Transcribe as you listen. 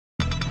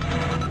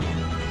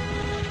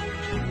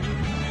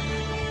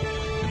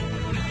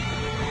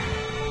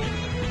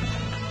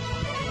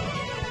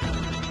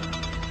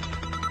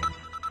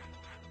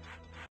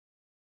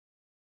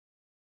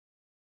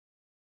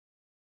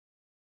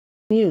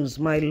News,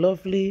 my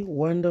lovely,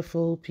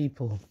 wonderful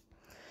people.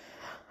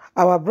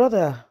 Our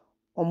brother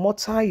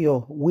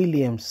Omotayo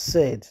Williams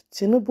said,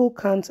 Tinubu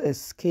can't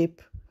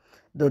escape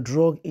the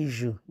drug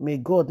issue. May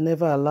God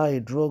never allow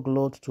a drug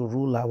lord to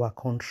rule our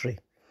country.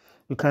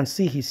 You can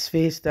see his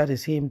face, that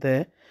is him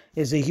there.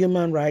 He's a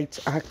human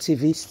rights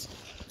activist.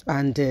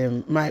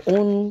 And my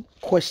own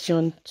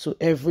question to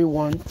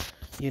everyone,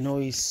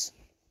 is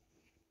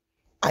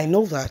I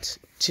know that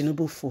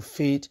Tinubu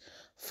fulfilled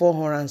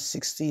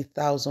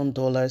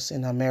 $460,000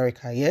 in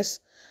America. Yes,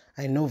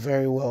 I know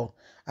very well.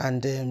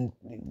 And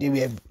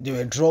they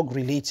were drug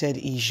related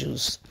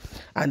issues.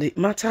 And the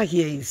matter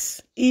here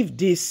is, if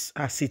this,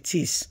 as it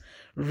is,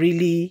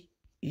 really,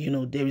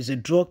 there is a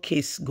drug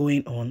case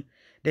going on,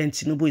 then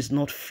Tinubu is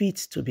not fit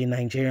to be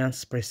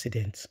Nigerian's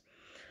president.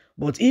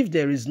 But if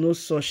there is no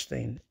such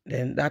thing,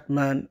 then that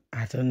man,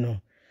 I don't know,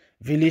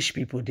 village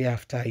people, they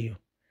after you.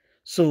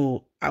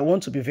 So I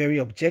want to be very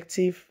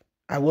objective.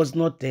 I was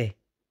not there,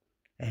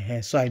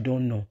 so I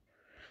don't know.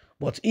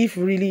 But if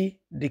really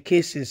the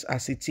case is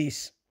as it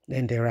is,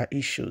 then there are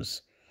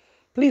issues.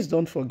 Please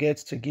don't forget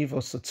to give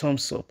us a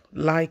thumbs up,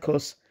 like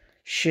us,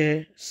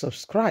 share,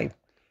 subscribe.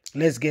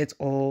 Let's get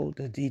all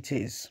the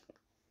details.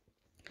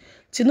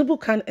 Tinubu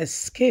can't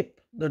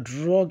escape the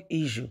drug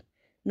issue.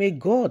 May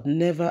God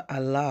never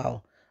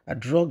allow a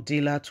drug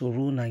dealer to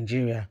rule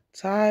Nigeria.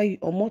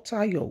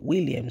 Omotayo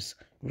Williams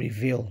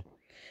reveal.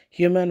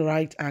 Human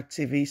rights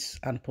activist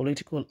and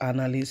political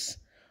analyst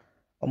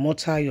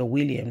Omotayo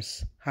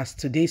Williams has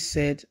today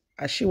said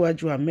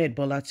Asiwaju Ahmed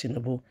Bola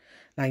Tinubu,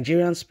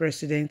 Nigeria's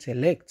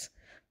president-elect,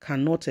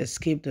 cannot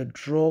escape the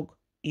drug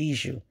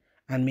issue,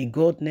 and may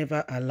God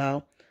never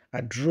allow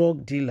a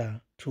drug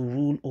dealer to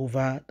rule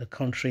over the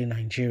country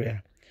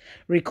Nigeria.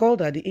 Recall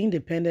that the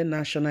Independent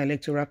National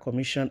Electoral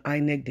Commission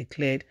INEC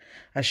declared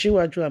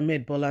Asiwaju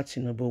Ahmed Bola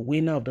Tinubu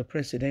winner of the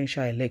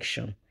presidential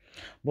election.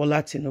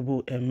 Bola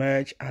Tinubu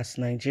emerged as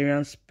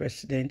Nigeria's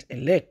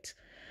president-elect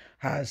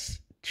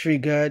has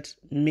triggered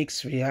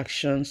mixed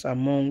reactions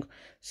among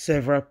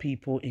several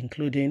people,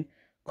 including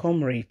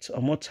Comrade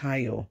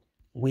Omotayo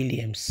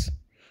Williams.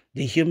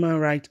 The human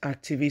rights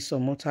activist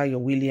Omotayo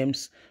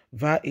Williams,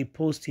 via a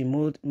post he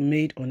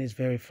made on his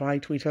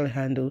verified Twitter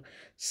handle,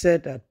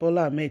 said that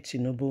Bola Ahmed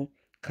Tinubu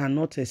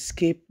cannot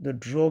escape the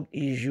drug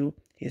issue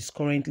he's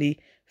currently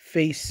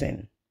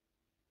facing.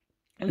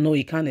 No,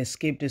 he can't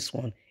escape this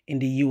one in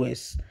the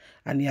US.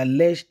 And he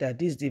alleged that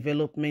this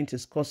development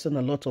is causing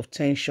a lot of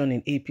tension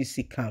in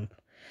APC camp.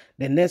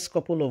 The next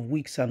couple of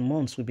weeks and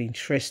months will be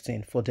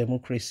interesting for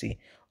democracy,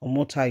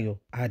 Omotayo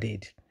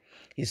added.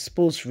 His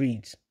post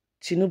reads,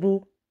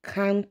 Tinubu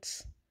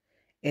can't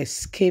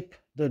escape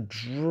the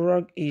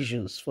drug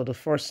issues for the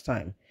first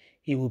time.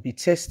 He will be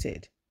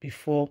tested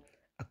before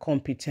a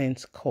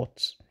competent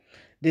court.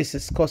 This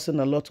is causing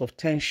a lot of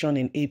tension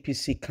in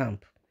APC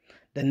camp.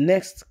 The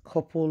next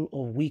couple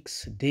of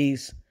weeks,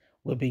 days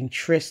will be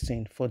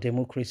interesting for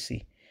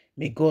democracy.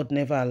 May God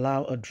never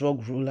allow a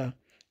drug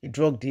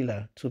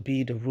dealer to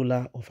be the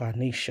ruler of our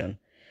nation.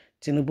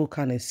 Tinubu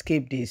can't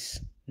escape this.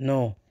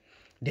 No,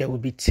 there will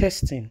be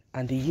testing,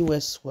 and the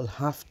US will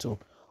have to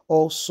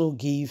also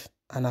give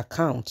an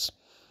account,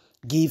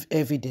 give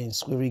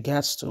evidence with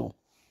regards to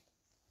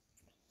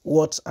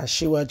what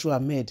Asiwaju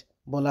Ahmed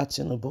Bola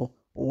Tinubu,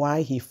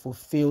 why he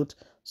fulfilled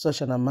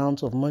such an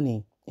amount of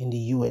money in the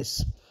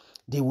US.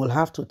 They will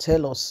have to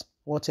tell us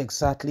what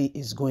exactly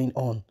is going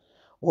on.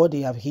 What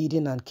they have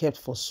hidden and kept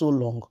for so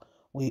long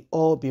will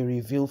all be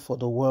revealed for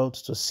the world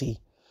to see.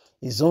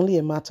 It's only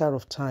a matter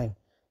of time.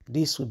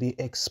 This will be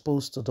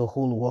exposed to the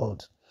whole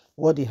world.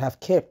 What they have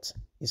kept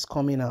is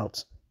coming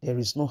out. There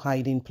is no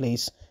hiding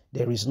place.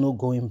 There is no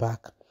going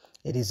back.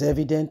 It is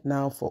evident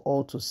now for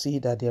all to see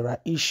that there are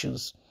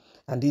issues,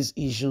 and these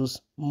issues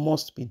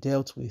must be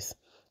dealt with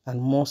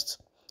and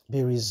must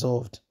be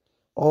resolved.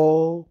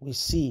 All we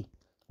see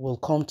will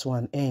come to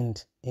an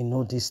end in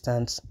no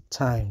distant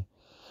time.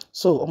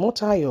 So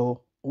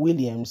Omotayo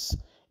Williams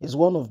is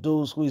one of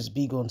those who is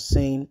big on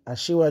saying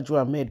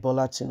Asiwaju Ahmed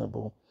Bola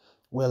Tinubu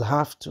will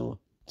have to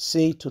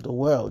say to the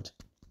world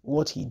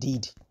what he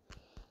did.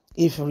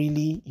 If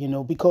really,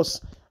 because,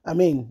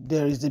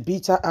 there is the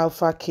beta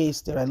alpha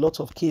case. There are a lot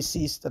of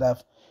cases that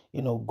have,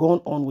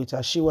 gone on with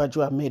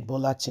Asiwaju Ahmed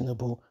Bola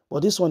Tinubu.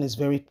 But this one is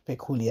very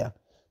peculiar.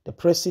 The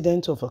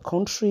president of a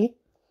country,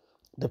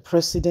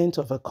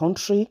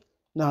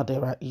 now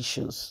there are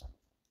issues.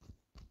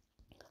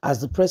 As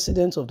the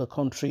president of the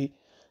country,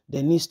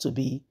 there needs to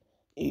be,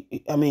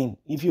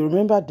 if you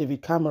remember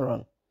David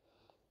Cameron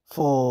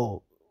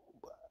for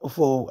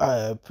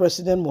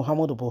President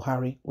Muhammadu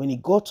Buhari, when he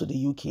got to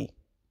the UK,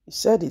 he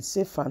said it's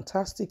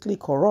fantastically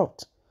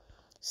corrupt.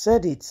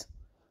 Said it,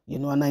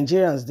 and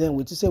Nigerians then,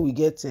 we say we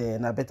get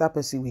a better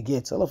person we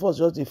get. All of us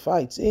just the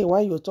fight. Hey,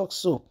 why you talk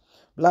so?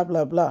 Blah,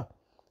 blah, blah.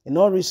 In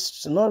not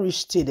rich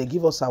state, they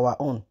give us our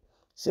own.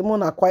 Say,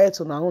 na quiet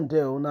on our own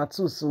there, una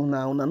too soon,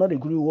 una not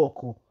agree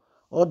work.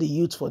 All the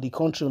youth for the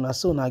country, una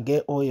so una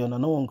get oil, una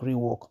no agree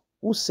work.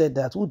 Who said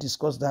that? Who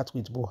discussed that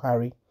with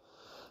Buhari?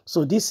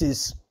 So this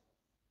is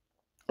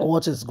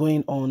what is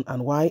going on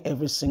and why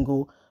every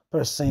single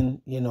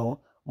person,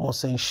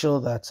 must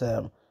ensure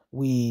that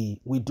we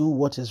do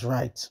what is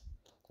right.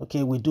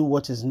 Okay, we do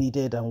what is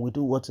needed and we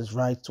do what is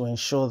right to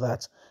ensure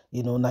that,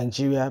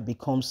 Nigeria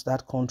becomes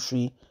that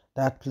country,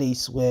 that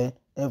place where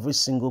every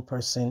single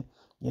person,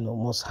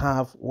 must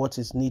have what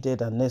is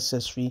needed and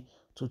necessary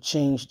to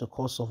change the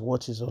course of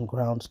what is on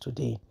ground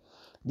today.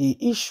 The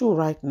issue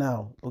right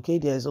now, okay,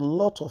 there's a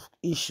lot of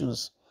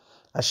issues.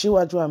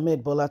 Asiwaju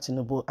Ahmed Bola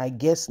Tinubu, I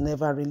guess,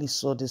 never really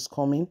saw this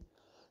coming.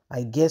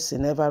 I guess he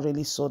never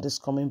really saw this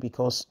coming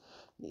because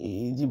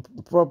the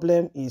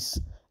problem is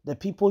the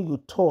people you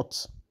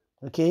taught,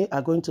 okay,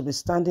 are going to be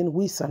standing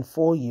with and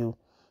for you,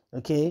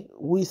 okay,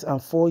 with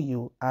and for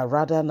you are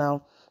rather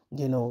now,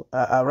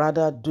 are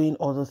rather doing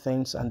other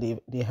things, and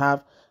they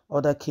have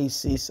other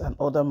cases and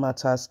other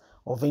matters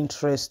of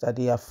interest that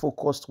they are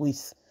focused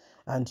with,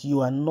 and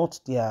you are not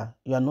there.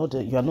 You're not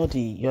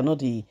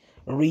the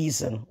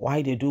reason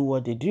why they do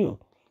what they do.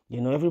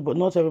 You're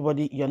not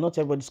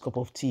everybody's cup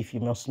of tea, if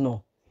you must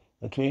know.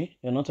 Okay,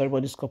 you're not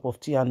everybody's cup of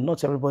tea, and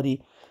not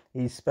everybody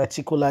is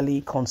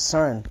particularly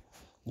concerned,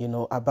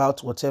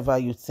 about whatever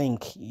you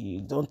think.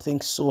 You don't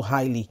think so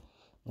highly.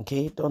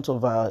 Okay, don't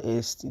overdo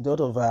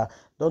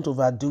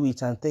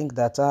it and think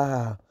that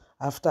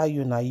after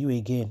you now you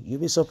again.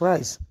 You'll be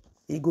surprised.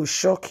 It will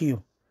shock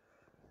you.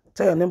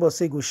 Tell your neighbor,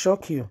 say it will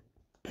shock you.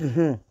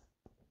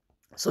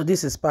 So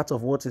this is part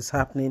of what is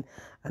happening,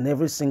 and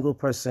every single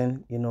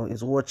person,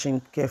 is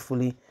watching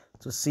carefully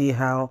to see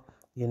how,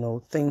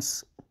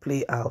 things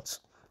play out.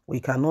 We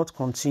cannot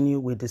continue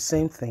with the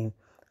same thing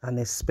and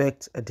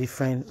expect a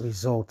different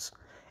result.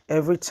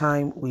 Every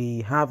time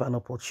we have an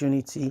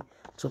opportunity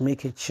to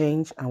make a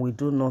change and we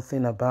do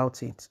nothing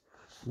about it,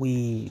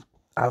 we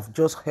have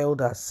just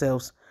held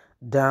ourselves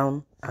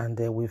down, and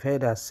we've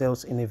held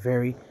ourselves in a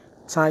very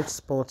tight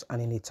spot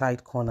and in a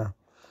tight corner.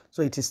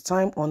 So it is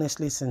time,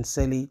 honestly,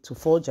 sincerely, to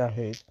forge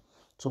ahead,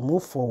 to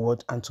move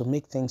forward, and to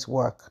make things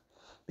work.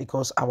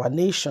 Because our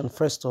nation,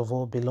 first of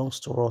all, belongs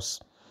to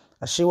us.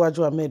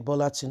 Asiwaju Ahmed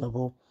Bola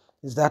Tinubu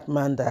is that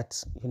man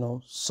that,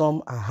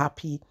 some are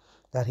happy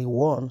that he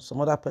won.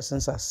 Some other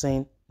persons are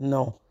saying,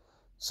 no,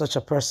 such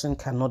a person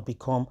cannot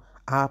become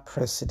our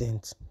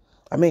president.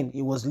 I mean,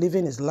 he was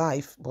living his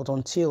life, but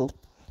until,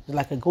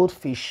 like a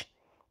goldfish,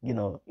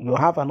 you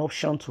have an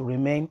option to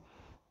remain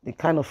the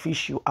kind of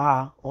fish you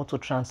are or to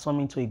transform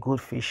into a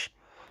goldfish.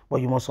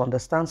 But you must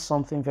understand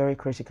something very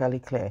critically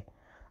clear.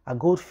 A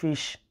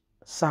goldfish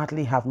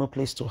sadly have no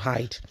place to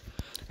hide.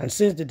 And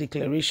since the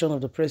declaration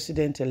of the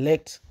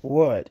president-elect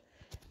word,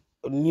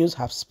 news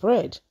have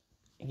spread,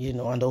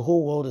 and the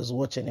whole world is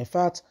watching. In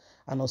fact,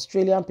 an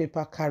Australian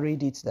paper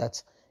carried it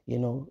that,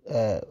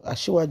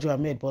 Asiwaju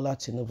Ahmed Bola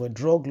Tinubu, a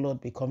drug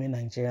lord, becoming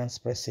Nigerian's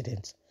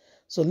president.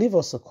 So leave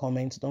us a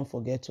comment. Don't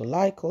forget to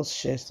like us,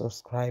 share,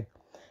 subscribe.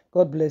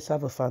 God bless.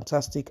 Have a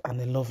fantastic and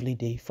a lovely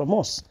day. From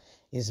us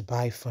is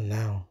bye for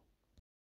now.